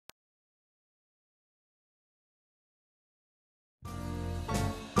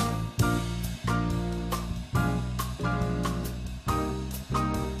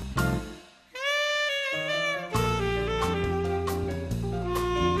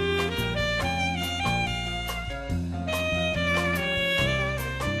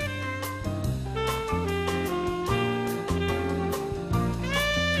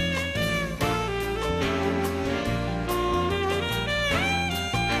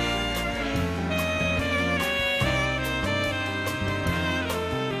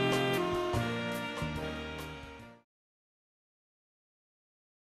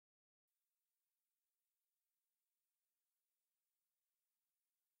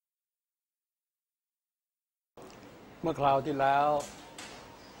เมื่อคราวที่แล้ว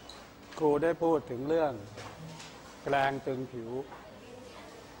ครูได้พูดถึงเรื่องแกลงตึงผิว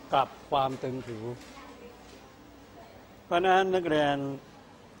กับความตึงผิวเพราะนั้นนักเรีย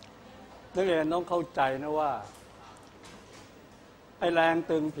นต้องเข้าใจนะว่าไอแรง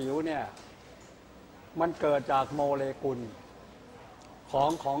ตึงผิวเนี่ยมันเกิดจากโมเลกุล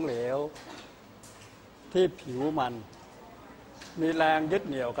ของเหลวที่ผิวมันมีแรงยึด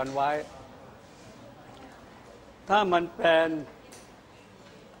เหนี่ยวกันไว้ถ้ามันเป็น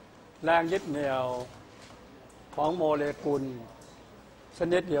แรงยึดเหนี่ยวของโมเลกุลช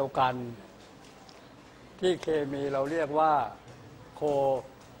นิดเดียวกันที่เคมีเราเรียกว่าโค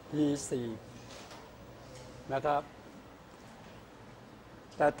ฮีซีฟนะครับ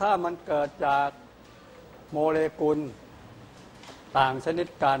แต่ถ้ามันเกิดจากโมเลกุลต่างชนิด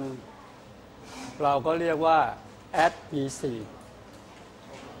กันเราก็เรียกว่าแอดฮีซีฟ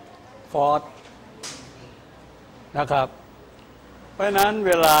ฟอสนะครับเพราะนั้นเ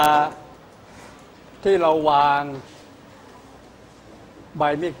วลาที่เราวางใบ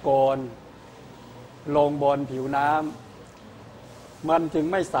มีดโกนลงบนผิวน้ำมันจึง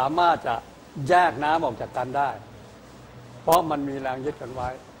ไม่สามารถจะแยกน้ำออกจากกันได้เพราะมันมีแรงยึดกันไว้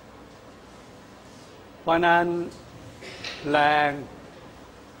เพราะนั้นแรง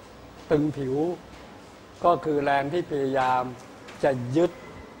ตึงผิวก็คือแรงที่พยายามจะยึด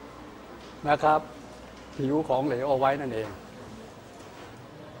นะครับผิวของเหลวเอาไว้นั่นเอง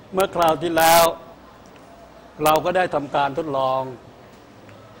เมื่อคราวที่แล้วเราก็ได้ทำการทดลอง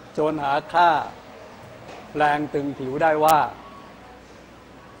จนหาค่าแรงตึงผิวได้ว่า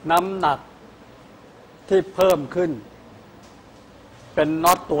น้ำหนักที่เพิ่มขึ้นเป็น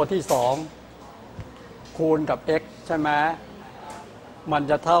น็อตตัวที่2คูณกับ x ใช่ไหมมัน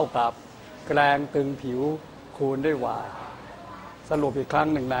จะเท่ากับแรงตึงผิวคูณด้วย y สรุปอีกครั้ง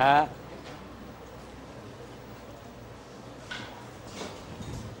หนึ่งนะ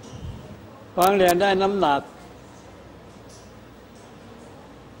ฟังเรียนได้น้ำหนัก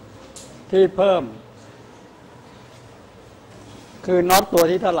ที่เพิ่มคือน็อตตัว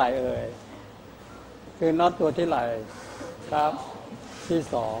ที่เท่าไหร่เอ่ยคือน็อตตัวที่ไหร่ครับที่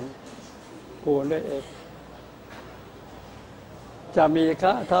2คูณด้วย x จะมี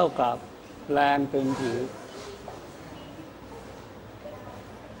ค่าเท่ากับแรงตึงผิว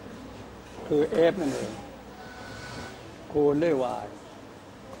คือ f นั่นเองคูณด้วย y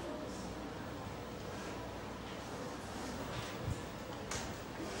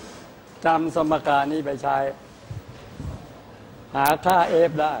จำสมการนี้ไปใช้หาค่า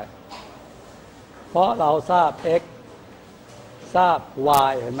f ได้เพราะเราทราบ x ทราบ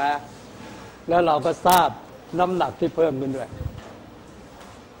y เห็นไหมแล้วเราก็ทราบน้ำหนักที่เพิ่มขึ้นด้วย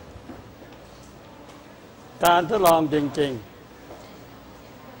การทดลองจริง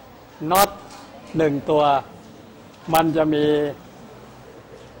ๆน็อต1ตัวมันจะมี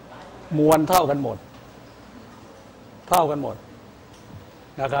มวลเท่ากันหมด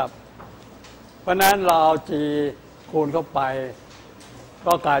นะครับเพราะนั้นเราเอา g คูณเข้าไป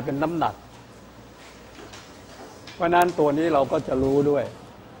ก็กลายเป็นน้ำหนักเพราะนั้นตัวนี้เราก็จะรู้ด้วย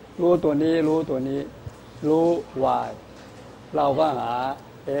รู้ตัวนี้รู้ตัวนี้รู้ y เราก็หา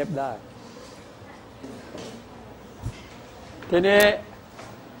f ได้ทีนี้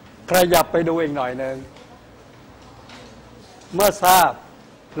ขยับไปดูอีกหน่อยหนึ่งเมื่อทราบ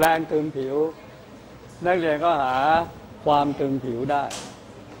แรงตึงผิวนักเรียนก็หาความตึงผิวได้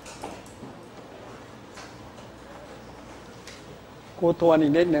ครูทวนอี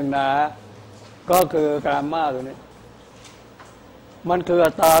กนิดหนึ่งนะก็คือแกมม่าตัวนี้มันคือ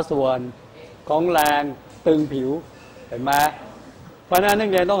อัตราส่วนของแรงตึงผิวเห็นไหมเพราะฉะนั้นนัก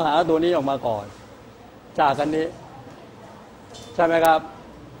เรียนต้องหาตัวนี้ออกมาก่อนจากอันนี้ใช่ไหมครับ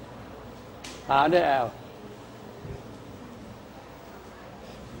หาด้วย L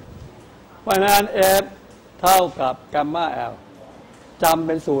เพราะฉะนั้น F เท่ากับแกมม่า L จำเ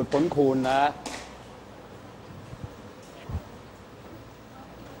ป็นสูตรผลคูณนะ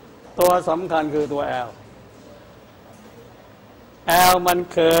ตัวสำคัญคือตัว L L มัน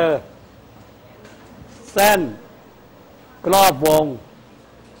คือเส้นรอบวง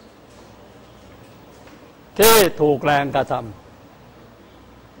ที่ถูกแรงกระทำ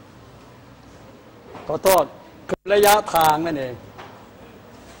ขอโทษคือระยะทางนั่นเอง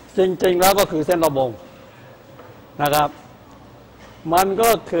จริงๆแล้วก็คือเส้นรอบวงนะครับมันก็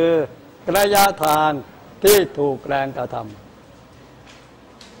คือระยะทางที่ถูกแรงกระท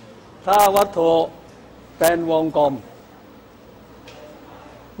ำถ้าวัตถุเป็นวงกลม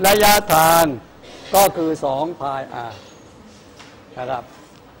ระยะทางก็คือ2 พาย r นะครับ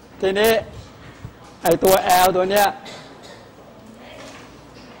ทีนี้ไอตัว L ตัวเนี้ย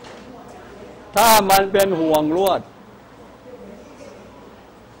ถ้ามันเป็นห่วงลวด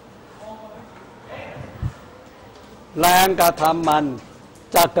แรงกระทำมัน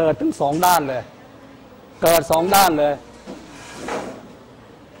จะเกิดถึงสองด้านเลยเกิดสองด้านเลย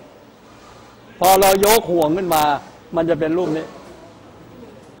พอเรายกห่วงขึ้นมามันจะเป็นรูปนี้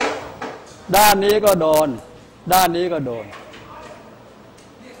ด้านนี้ก็โดนด้านนี้ก็โดน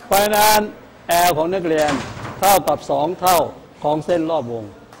เพราะฉะนั้นแอลของนักเรียนเท่ากับ2เท่าของเส้นรอบวง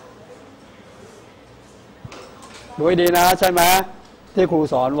ดูให้ดีนะใช่ไหมที่ครู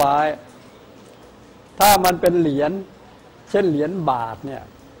สอนไว้ถ้ามันเป็นเหรียญเช่นเหรียญบาทเนี่ย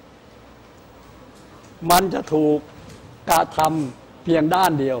มันจะถูกกระทำเพียงด้า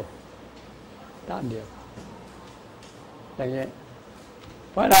นเดียวอย่างนี้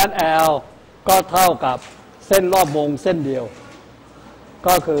เพราะฉะนั้น L ก็เท่ากับเส้นรอบวงเส้นเดียว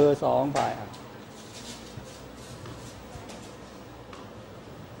ก็คือ2 π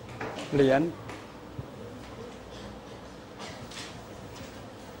เหรียญ